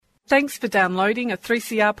Thanks for downloading a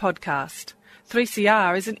 3CR podcast.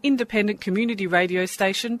 3CR is an independent community radio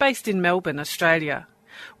station based in Melbourne, Australia.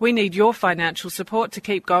 We need your financial support to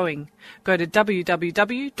keep going. Go to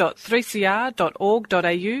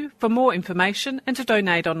www.3cr.org.au for more information and to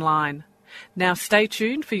donate online. Now stay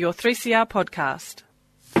tuned for your 3CR podcast.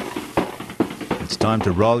 It's time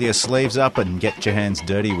to roll your sleeves up and get your hands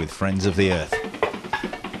dirty with Friends of the Earth.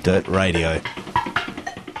 Dirt Radio.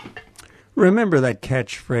 Remember that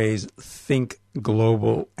catchphrase, think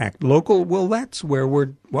global, act local? Well, that's where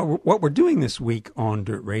what we're doing this week on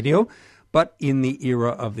Dirt Radio. But in the era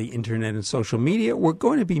of the internet and social media, we're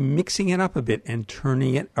going to be mixing it up a bit and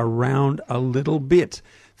turning it around a little bit,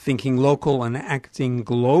 thinking local and acting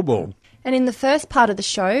global. And in the first part of the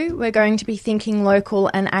show, we're going to be thinking local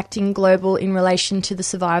and acting global in relation to the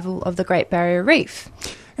survival of the Great Barrier Reef.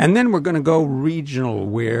 And then we're going to go regional,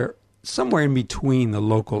 where somewhere in between the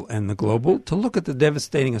local and the global, to look at the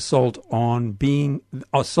devastating assault being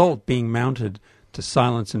mounted to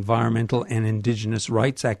silence environmental and indigenous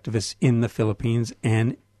rights activists in the Philippines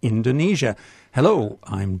and Indonesia. Hello,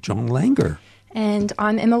 I'm John Langer. And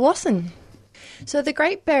I'm Emma Wasson. So the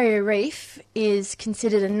Great Barrier Reef is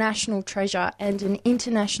considered a national treasure and an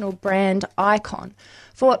international brand icon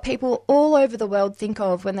for what people all over the world think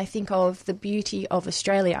of when they think of the beauty of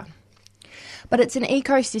Australia. But it's an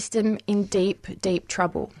ecosystem in deep, deep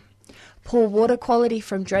trouble. Poor water quality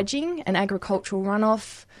from dredging and agricultural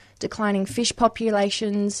runoff, declining fish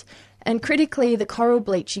populations, and critically the coral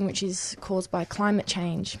bleaching, which is caused by climate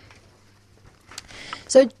change.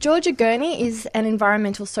 So Georgia Gurney is an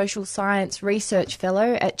environmental social science research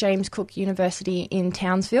fellow at James Cook University in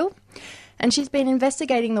Townsville, and she's been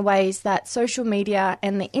investigating the ways that social media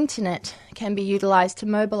and the internet can be utilised to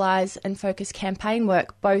mobilise and focus campaign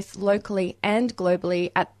work both locally and globally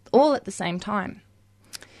all at the same time.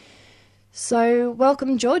 So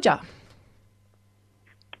welcome, Georgia.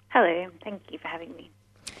 Hello, thank you for having me.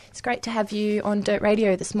 It's great to have you on Dirt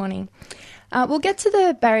Radio this morning. We'll get to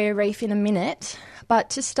the Barrier Reef in a minute, but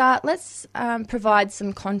to start, let's provide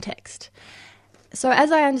some context. So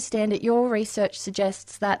as I understand it, your research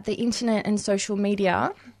suggests that with the internet and social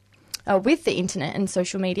media,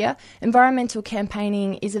 environmental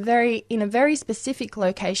campaigning is in a very specific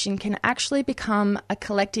location can actually become a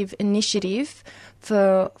collective initiative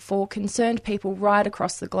for concerned people right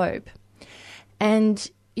across the globe.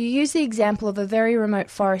 And you use the example of a very remote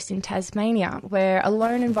forest in Tasmania where a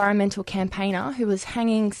lone environmental campaigner who was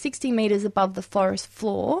hanging 60 metres above the forest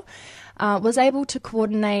floor was able to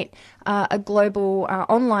coordinate a global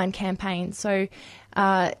online campaign. So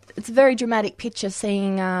it's a very dramatic picture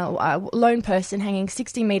seeing a lone person hanging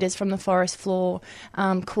 60 metres from the forest floor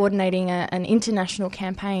coordinating an international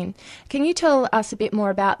campaign. Can you tell us a bit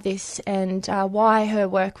more about this and why her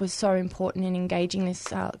work was so important in engaging this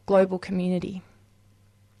global community?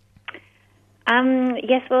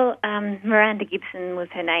 Yes, well, Miranda Gibson was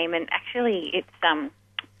her name, and actually it's that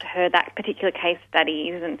particular case study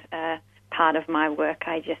isn't part of my work.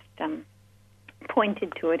 I just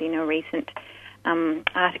pointed to it in a recent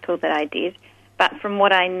article that I did. But from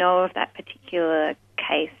what I know of that particular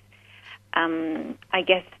case, I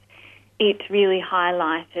guess it really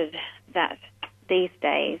highlighted that these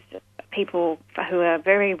days people who are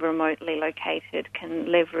very remotely located can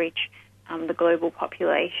leverage the global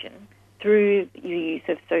population through the use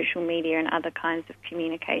of social media and other kinds of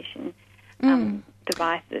communication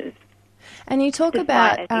devices. And you talk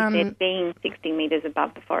about... As you said, being 60 metres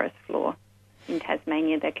above the forest floor in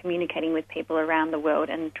Tasmania, they're communicating with people around the world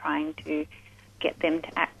and trying to get them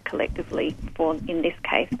to act collectively for, in this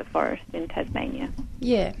case, the forest in Tasmania.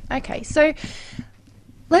 Yeah, okay. So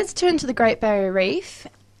let's turn to the Great Barrier Reef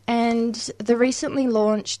and the recently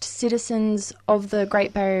launched Citizens of the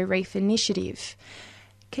Great Barrier Reef initiative.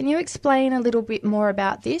 Can you explain a little bit more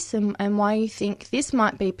about this and why you think this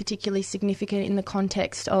might be particularly significant in the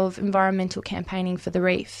context of environmental campaigning for the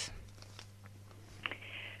reef?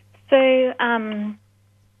 So,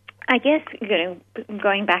 I guess,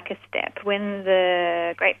 going back a step, when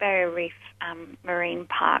the Great Barrier Reef Marine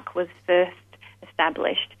Park was first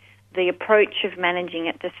established, the approach of managing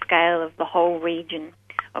at the scale of the whole region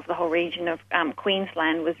of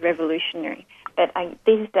Queensland was revolutionary. But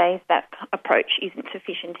these days that approach isn't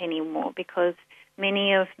sufficient anymore because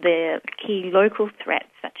many of the key local threats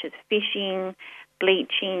such as fishing,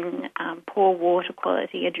 bleaching, poor water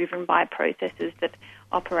quality are driven by processes that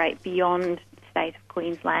operate beyond the state of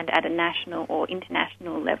Queensland at a national or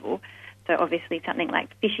international level. So obviously something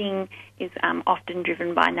like fishing is often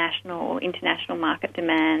driven by national or international market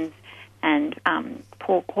demands, and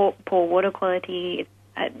poor water quality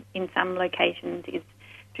in some locations is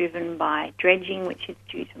driven by dredging, which is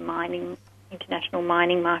due to mining, international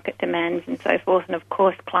mining market demands and so forth, and of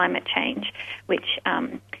course climate change, which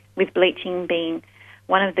with bleaching being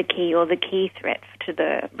one of the key threats to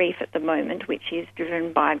the reef at the moment, which is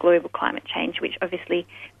driven by global climate change, which obviously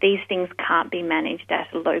these things can't be managed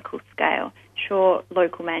at a local scale. Sure,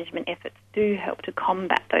 local management efforts do help to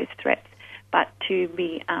combat those threats, but to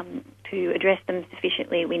address them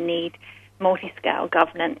sufficiently, we need multi-scale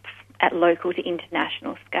governance at local to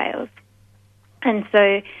international scales. And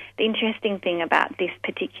so the interesting thing about this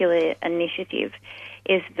particular initiative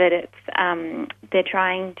is that it's they're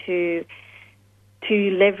trying to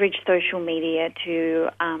leverage social media to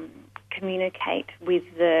communicate with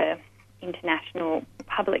the international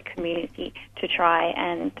public community to try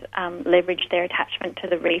and leverage their attachment to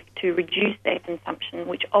the reef to reduce their consumption,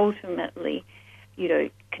 which ultimately,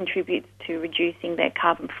 contributes to reducing their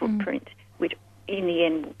carbon footprint, which in the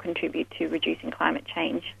end will contribute to reducing climate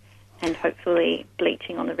change and hopefully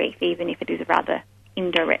bleaching on the reef, even if it is a rather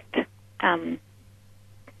indirect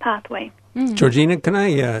pathway. Georgina, can I,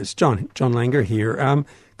 it's John Langer here.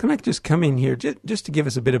 Can I just come in here just to give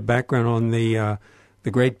us a bit of background on the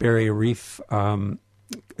Great Barrier Reef global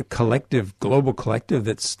collective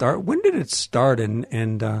when did it start,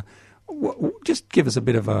 and just give us a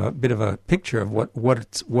bit of a picture of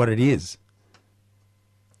what it is.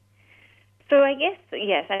 So I guess,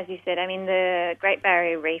 yes, as you said, I mean, the Great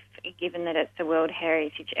Barrier Reef, given that it's a World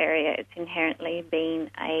Heritage Area, it's inherently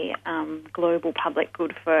been a global public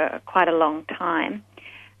good for quite a long time.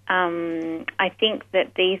 I think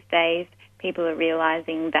that these days people are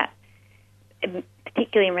realising that,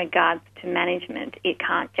 particularly in regards to management, it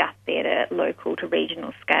can't just be at a local to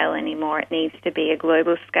regional scale anymore. It needs to be a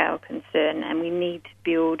global scale concern, and we need to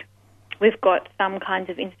build. We've got some kinds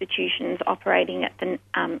of institutions operating at the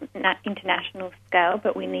international scale,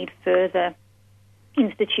 but we need further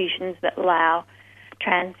institutions that allow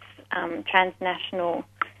transnational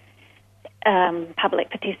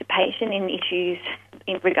public participation in issues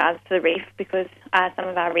in regards to the reef, because some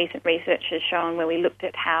of our recent research has shown, where we looked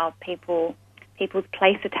at how people's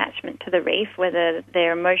place attachment to the reef, whether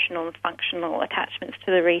their emotional and functional attachments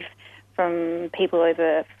to the reef from people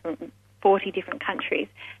from 40 different countries,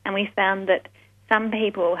 and we found that some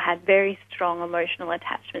people had very strong emotional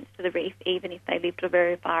attachments to the reef, even if they lived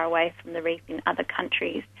very far away from the reef in other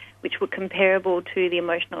countries, which were comparable to the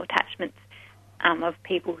emotional attachments of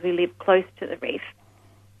people who live close to the reef.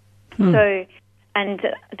 So, and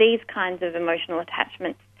these kinds of emotional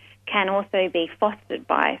attachments can also be fostered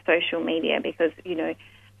by social media, because,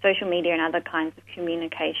 social media and other kinds of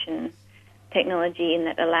communication technology in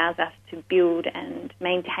that allows us to build and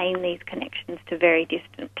maintain these connections to very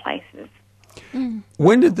distant places.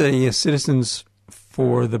 When did the citizens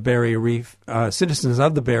for the Barrier Reef, citizens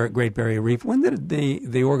of the Great Barrier Reef, when did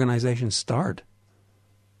the organization start?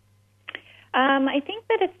 I think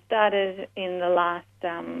that it started in the last,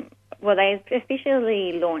 they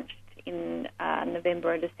officially launched in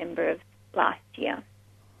November or December of last year.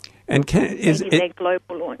 And their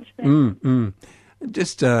global launch?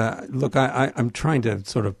 Just look, I'm trying to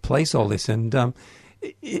sort of place all this, and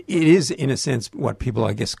it is, in a sense, what people,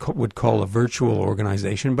 I guess, would call a virtual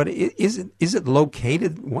organization. But is it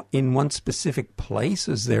located in one specific place?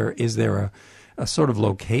 Is there a sort of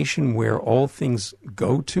location where all things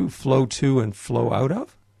flow to, and flow out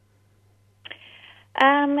of?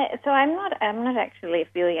 So I'm not actually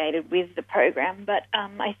affiliated with the program, but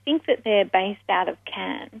I think that they're based out of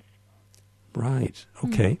Cairns. Right.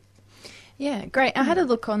 Okay. Yeah, great. I had a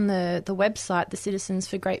look on the website, the Citizens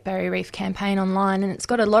for Great Barrier Reef campaign online, and it's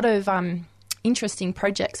got a lot of interesting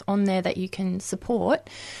projects on there that you can support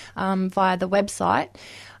via the website.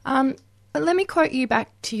 But let me quote you back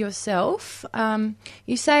to yourself.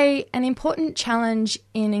 You say, an important challenge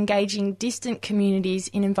in engaging distant communities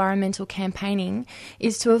in environmental campaigning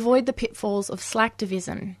is to avoid the pitfalls of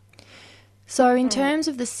slacktivism. So in terms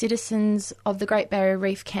of the Citizens of the Great Barrier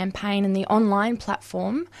Reef campaign and the online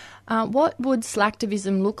platform, what would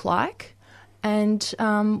slacktivism look like, and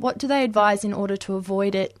what do they advise in order to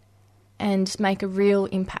avoid it and make a real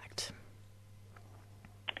impact?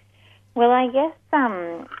 Well, I guess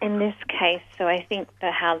in this case, so I think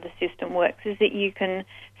how the system works is that you can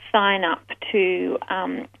sign up to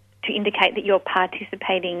indicate that you're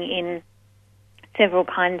participating in several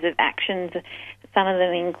kinds of actions. Some of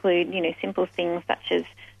them include, simple things such as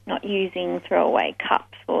not using throwaway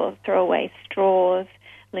cups or throwaway straws,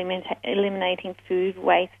 eliminating food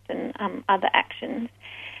waste and other actions.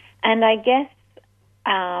 And I guess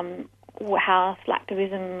how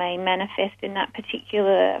slacktivism may manifest in that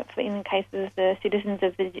particular, in the case of the citizens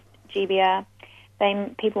of the GBR,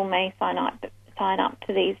 people may sign up sign up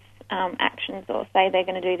to these actions or say they're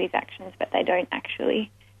going to do these actions, but they don't actually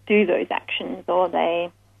do those actions, or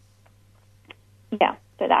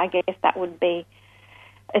but I guess that would be,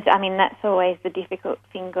 that's always the difficult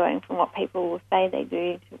thing, going from what people will say they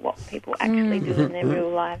do to what people actually do in their real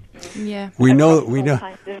lives. Yeah. We know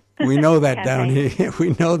that down here.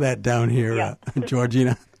 We know that down here,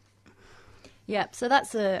 Georgina. Yeah, so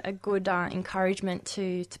that's a good encouragement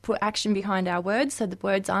to put action behind our words, so the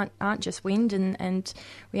words aren't just wind, and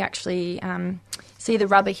we actually see the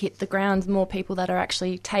rubber hit the ground, more people that are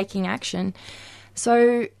actually taking action.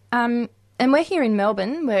 So, and we're here in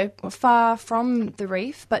Melbourne, we're far from the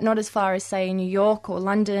reef, but not as far as, say, New York or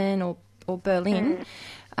London or Berlin.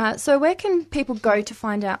 So where can people go to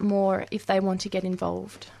find out more if they want to get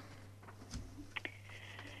involved?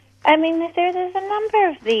 There's a number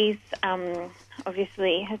of these,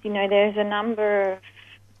 obviously, as you know, there's a number of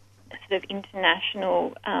sort of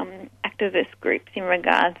international activist groups in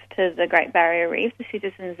regards to the Great Barrier Reef, the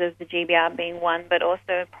Citizens of the GBR being one, but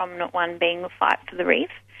also a prominent one being the Fight for the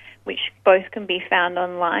Reef, which both can be found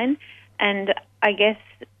online. And I guess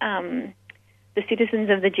the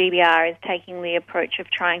Citizens of the GBR is taking the approach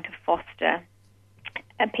of trying to foster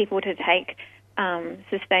people to take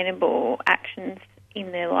sustainable actions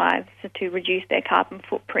in their lives to reduce their carbon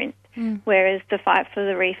footprint, whereas the Fight for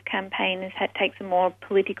the Reef campaign takes a more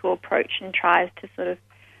political approach and tries to sort of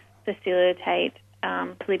facilitate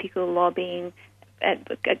political lobbying at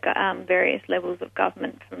various levels of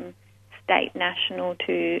government, from state, national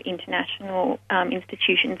to international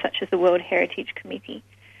institutions such as the World Heritage Committee.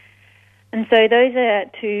 And so those are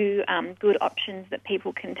two good options that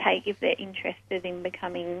people can take if they're interested in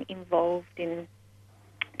becoming involved in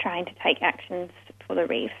trying to take actions for the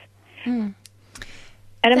reef. And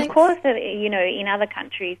of course, in other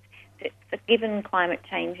countries, given climate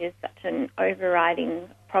change is such an overriding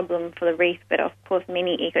problem for the reef, but of course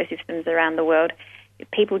many ecosystems around the world,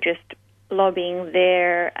 people just lobbying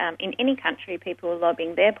in any country, people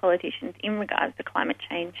lobbying their politicians in regards to climate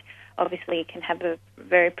change obviously can have a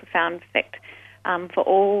very profound effect for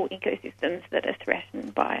all ecosystems that are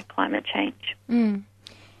threatened by climate change.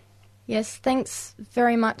 Yes, thanks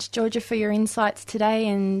very much, Georgia, for your insights today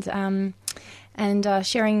and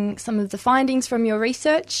sharing some of the findings from your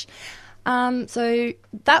research. So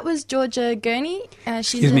that was Georgia Gurney.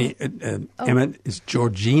 Excuse me, Emma, it's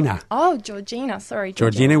Georgina. Oh, Georgina, sorry.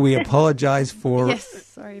 Georgina, we apologise for yes,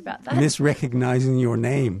 sorry about that. misrecognizing your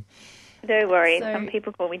name. Don't worry, some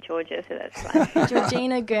people call me Georgia, so that's fine.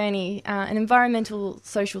 Georgina Gurney, an environmental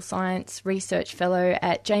social science research fellow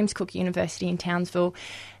at James Cook University in Townsville.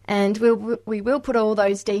 And we will put all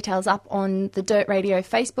those details up on the Dirt Radio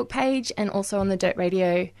Facebook page and also on the Dirt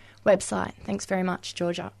Radio website. Thanks very much,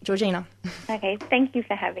 Georgina. Okay, thank you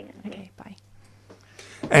for having us. Okay, bye.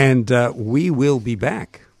 And we will be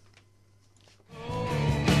back.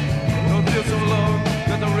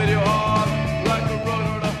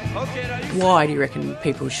 Why do you reckon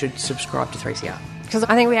people should subscribe to 3CR? Because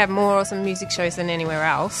I think we have more awesome music shows than anywhere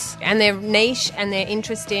else. And they're niche, and they're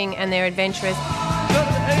interesting, and they're adventurous.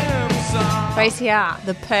 3CR,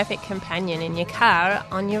 the perfect companion in your car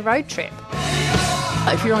on your road trip.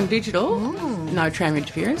 If you're on digital, no tram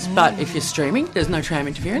interference. But if you're streaming, there's no tram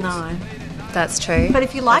interference. No. That's true. But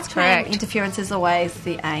if you like That's tram correct. interference, is always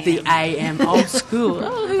the AM. The AM, old school.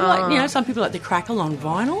 Some people like the crackle on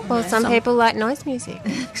vinyl. Well, some people like noise music.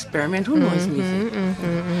 Experimental noise music.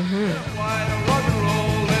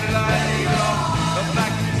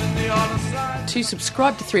 To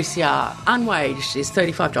subscribe to 3CR, unwaged is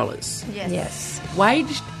 $35. Yes.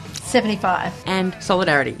 Waged 75. and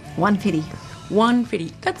solidarity, $150.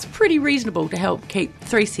 $150. That's pretty reasonable to help keep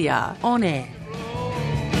 3CR on air.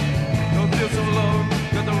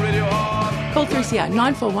 Call 3CR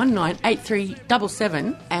 9419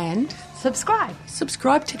 8377 and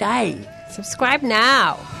Subscribe today. Subscribe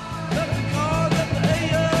now.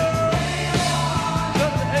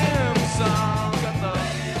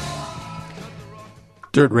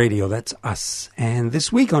 Dirt Radio, that's us. And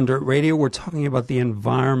this week on Dirt Radio, we're talking about the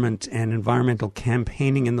environment and environmental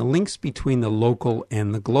campaigning and the links between the local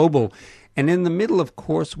and the global. And in the middle, of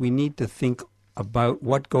course, we need to think about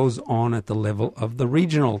what goes on at the level of the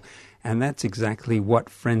regional. And that's exactly what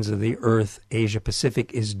Friends of the Earth Asia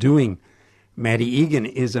Pacific is doing. Maddie Egan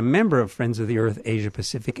is a member of Friends of the Earth Asia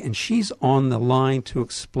Pacific, and she's on the line to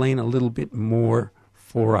explain a little bit more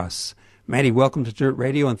for us. Maddie, welcome to Dirt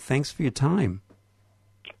Radio, and thanks for your time.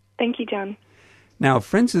 Thank you, John. Now,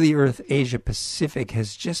 Friends of the Earth Asia Pacific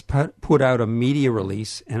has just put out a media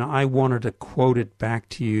release, and I wanted to quote it back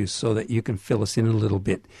to you so that you can fill us in a little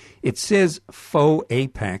bit. It says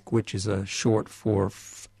FOAPAC, which is a short for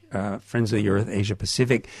Friends of the Earth Asia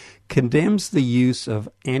Pacific, condemns the use of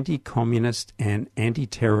anti-communist and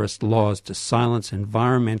anti-terrorist laws to silence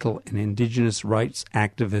environmental and indigenous rights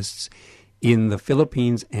activists in the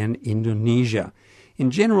Philippines and Indonesia. In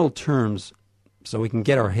general terms, so we can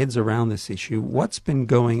get our heads around this issue, what's been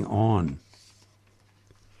going on?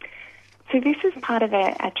 So this is part of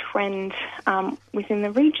a trend within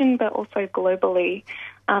the region, but also globally,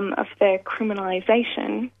 of the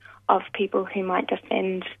criminalisation of people who might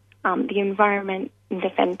defend the environment and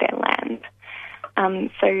defend their land.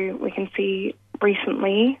 So we can see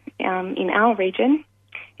recently in our region,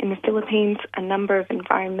 in the Philippines, a number of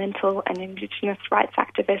environmental and indigenous rights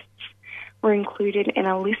activists were included in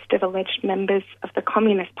a list of alleged members of the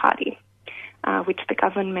Communist Party, which the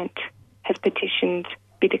government has petitioned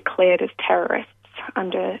be declared as terrorists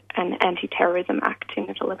under an anti-terrorism act in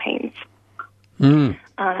the Philippines. In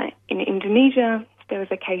Indonesia, there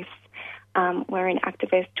was a case where an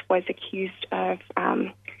activist was accused of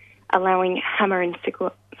allowing hammer and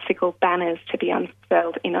sickle banners to be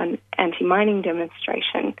unfurled in an anti-mining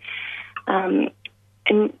demonstration. And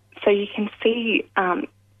so you can see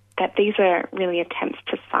that these are really attempts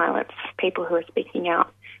to silence people who are speaking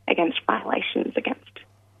out against violations against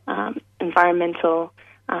environmental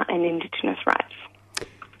and indigenous rights.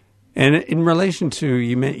 And in relation to,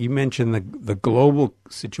 you mentioned the global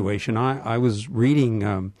situation, I was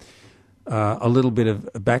reading a little bit of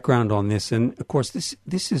background on this, and of course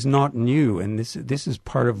this is not new, and this is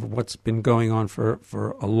part of what's been going on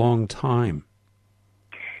for a long time.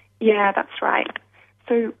 Yeah, that's right.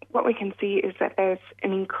 So what we can see is that there's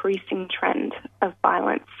an increasing trend of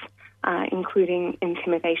violence, including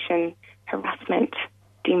intimidation, harassment,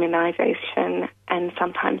 demonisation, and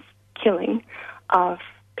sometimes killing of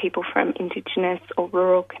people from indigenous or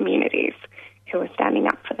rural communities who are standing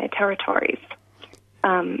up for their territories.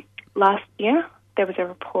 Last year, there was a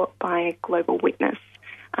report by Global Witness,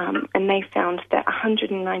 and they found that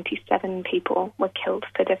 197 people were killed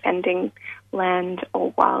for defending land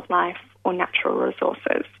or wildlife or natural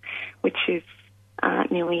resources, which is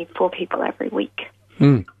nearly 4 people every week.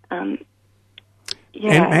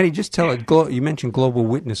 Yeah. And Maddie, just tell it. You mentioned Global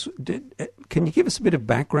Witness. Can you give us a bit of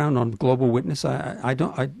background on Global Witness? I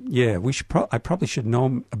probably should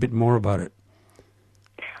know a bit more about it.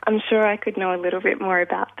 I'm sure I could know a little bit more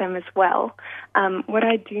about them as well. What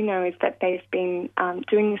I do know is that they've been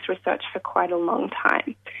doing this research for quite a long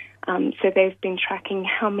time. So they've been tracking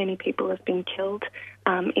how many people have been killed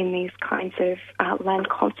in these kinds of land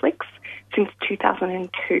conflicts since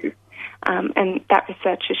 2002. And that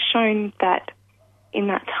research has shown that in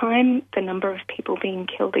that time, the number of people being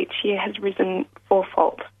killed each year has risen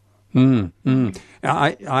 4-fold.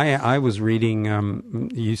 I was reading.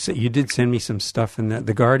 You did send me some stuff, and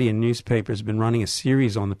the Guardian newspaper has been running a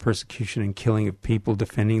series on the persecution and killing of people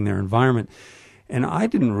defending their environment, and I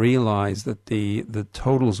didn't realize that the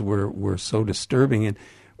totals were so disturbing. And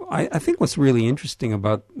I think what's really interesting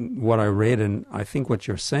about what I read, and I think what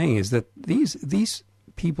you're saying, is that these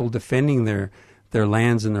people defending their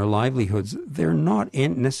lands and their livelihoods, they're not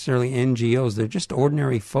necessarily NGOs. They're just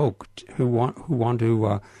ordinary folk who want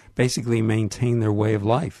to basically maintain their way of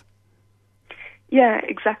life. Yeah,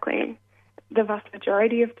 exactly. The vast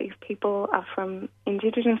majority of these people are from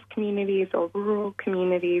indigenous communities or rural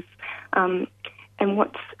communities, and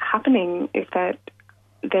what's happening is that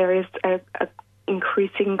there is a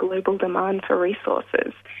increasing global demand for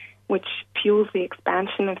resources, which fuels the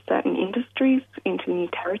expansion of certain industries into new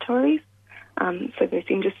territories. So those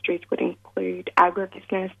industries would include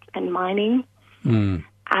agribusiness and mining.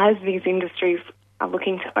 As these industries are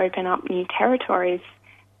looking to open up new territories,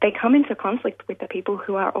 they come into conflict with the people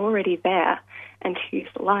who are already there and whose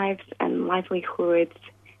lives and livelihoods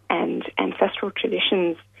and ancestral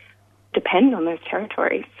traditions depend on those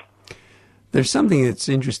territories. There's something that's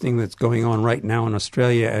interesting that's going on right now in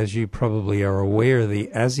Australia. As you probably are aware, the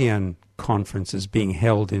ASEAN conference is being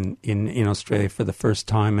held in Australia for the first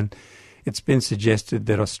time, and it's been suggested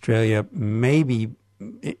that Australia maybe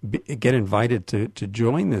get invited to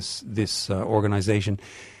join this organization.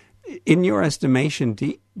 In your estimation,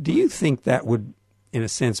 do you think that would, in a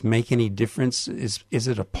sense, make any difference? Is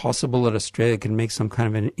it possible that Australia can make some kind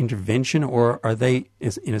of an intervention, or are they,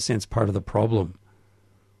 in a sense, part of the problem?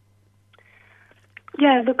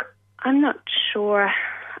 Yeah, look, I'm not sure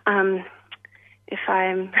if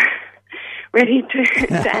I'm ready to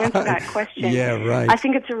answer that question. Yeah, right. I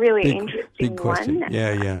think it's a really interesting question. one.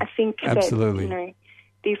 Yeah. I think absolutely. that,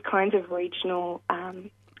 these kinds of regional,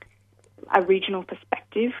 a regional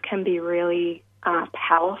perspective can be really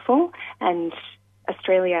powerful, and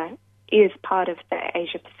Australia is part of the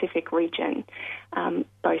Asia-Pacific region,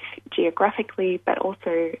 both geographically but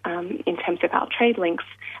also in terms of our trade links,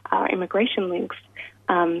 our immigration links,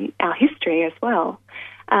 our history as well.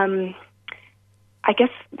 I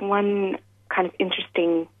guess one kind of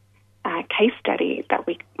interesting case study that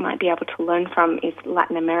we might be able to learn from is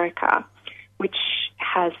Latin America, which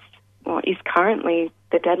is currently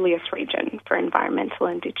the deadliest region for environmental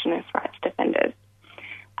Indigenous rights defenders.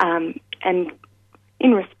 And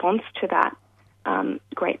in response to that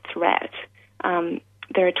great threat,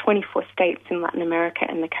 there are 24 states in Latin America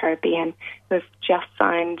and the Caribbean who have just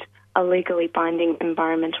signed a legally binding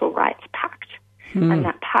environmental rights pact. And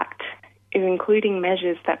that pact is including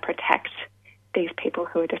measures that protect these people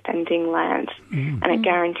who are defending land. And it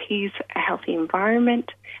guarantees a healthy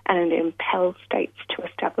environment, and it impels states to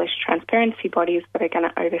establish transparency bodies that are going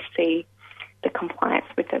to oversee the compliance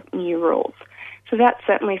with the new rules. So that's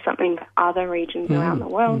certainly something that other regions around the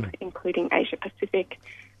world, including Asia-Pacific,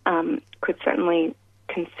 could certainly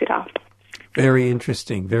consider. Very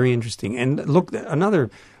interesting, very interesting. And look, another,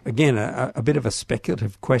 again, a bit of a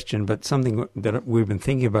speculative question, but something that we've been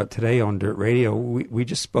thinking about today on Dirt Radio. We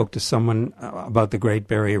just spoke to someone about the Great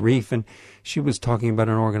Barrier Reef, and she was talking about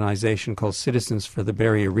an organization called Citizens for the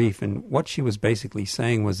Barrier Reef. And what she was basically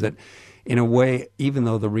saying was that, in a way, even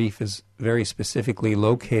though the reef is very specifically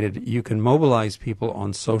located, you can mobilize people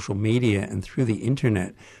on social media and through the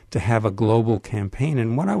internet to have a global campaign.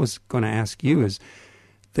 And what I was going to ask you is,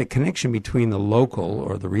 the connection between the local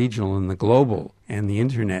or the regional and the global and the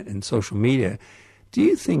internet and social media, do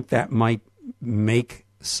you think that might make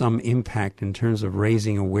some impact in terms of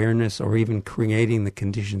raising awareness or even creating the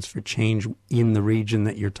conditions for change in the region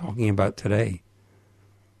that you're talking about today?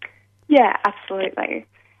 Yeah, absolutely.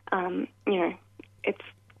 It's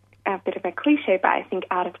a bit of a cliche, but I think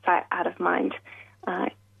out of sight, out of mind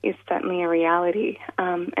is certainly a reality.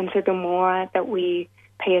 And so the more that we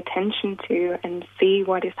pay attention to and see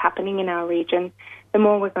what is happening in our region, the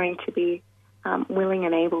more we're going to be willing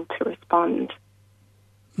and able to respond.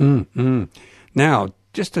 Now,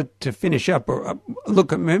 just to finish up,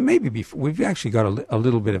 look, maybe before, we've actually got a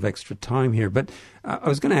little bit of extra time here, but I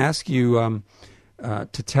was going to ask you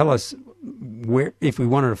to tell us where, if we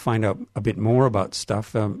wanted to find out a bit more about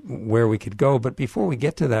stuff, where we could go. But before we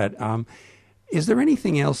get to that, is there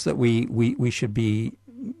anything else that we should be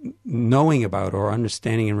knowing about or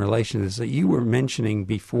understanding in relation to this? That you were mentioning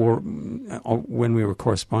before when we were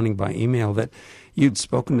corresponding by email that you'd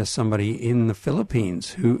spoken to somebody in the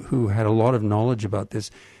Philippines who had a lot of knowledge about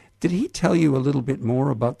this. Did he tell you a little bit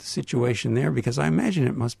more about the situation there? Because I imagine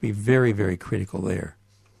it must be very, very critical there.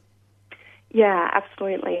 Yeah,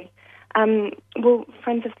 absolutely. Well,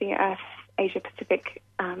 Friends of the Earth Asia Pacific,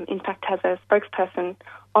 in fact, has a spokesperson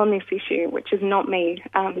on this issue, which is not me.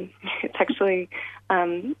 It's actually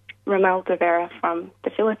Ramel de Vera from the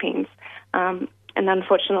Philippines. And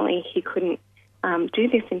unfortunately, he couldn't do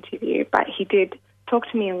this interview, but he did talk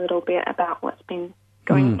to me a little bit about what's been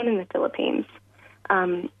going on in the Philippines.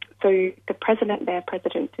 So the president there,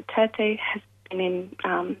 President Duterte, has been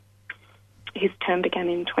in, his term began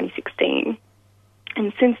in 2016.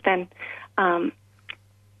 And since then,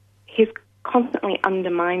 he's constantly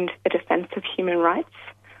undermined the defense of human rights,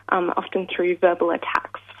 often through verbal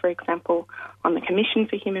attacks, for example, on the Commission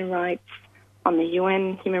for Human Rights, on the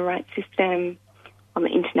UN human rights system, on the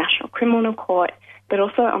International Criminal Court, but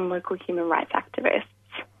also on local human rights activists.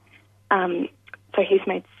 So he's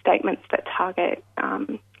made statements that target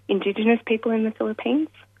Indigenous people in the Philippines,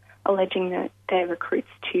 alleging that they're recruits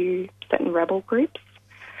to certain rebel groups.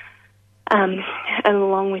 And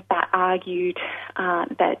along with that, argued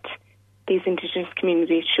that these Indigenous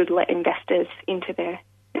communities should let investors into their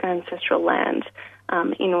ancestral land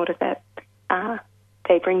in order that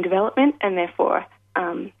they bring development and therefore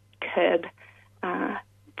curb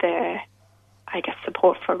their,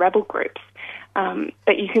 support for rebel groups.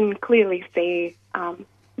 But you can clearly see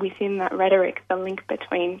within that rhetoric the link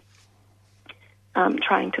between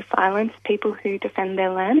trying to silence people who defend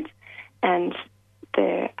their land and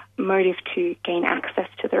the motive to gain access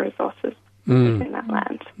to the resources within that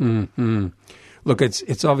land. Mm-hmm. Look,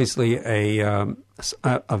 it's obviously a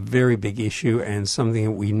very big issue and something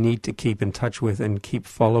that we need to keep in touch with and keep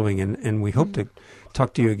following. And we hope to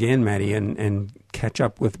talk to you again, Maddie, and catch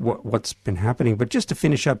up with what's been happening. But just to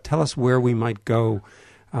finish up, tell us where we might go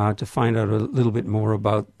to find out a little bit more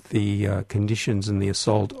about the conditions and the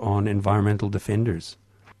assault on environmental defenders.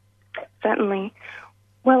 Certainly.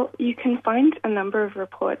 Well, you can find a number of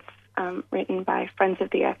reports written by Friends of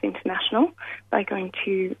the Earth International by going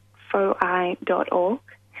to foi.org.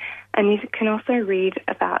 And you can also read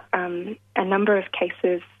about a number of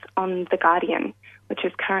cases on The Guardian, which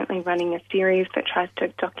is currently running a series that tries to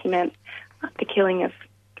document the killing of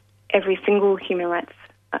every single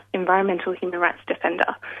environmental human rights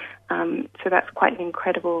defender. So that's quite an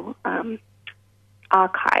incredible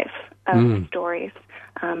archive of stories.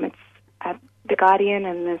 It's at The Guardian,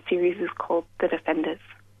 and the series is called The Defenders.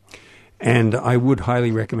 And I would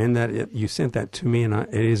highly recommend that. You sent that to me, and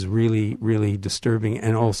it is really, really disturbing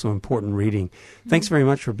and also important reading. Thanks very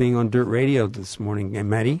much for being on Dirt Radio this morning, and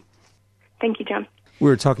Maddie. Thank you, John. We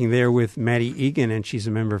were talking there with Maddie Egan, and she's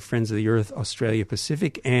a member of Friends of the Earth Australia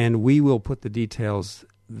Pacific, and we will put the details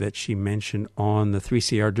that she mentioned on the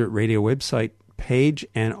 3CR Dirt Radio website page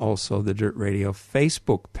and also the Dirt Radio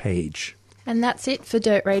Facebook page. And that's it for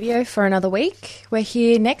Dirt Radio for another week. We're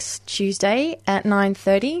here next Tuesday at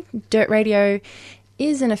 9:30. Dirt Radio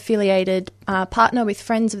is an affiliated partner with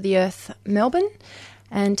Friends of the Earth Melbourne.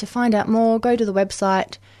 And to find out more, go to the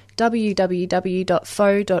website www.fo.org.au.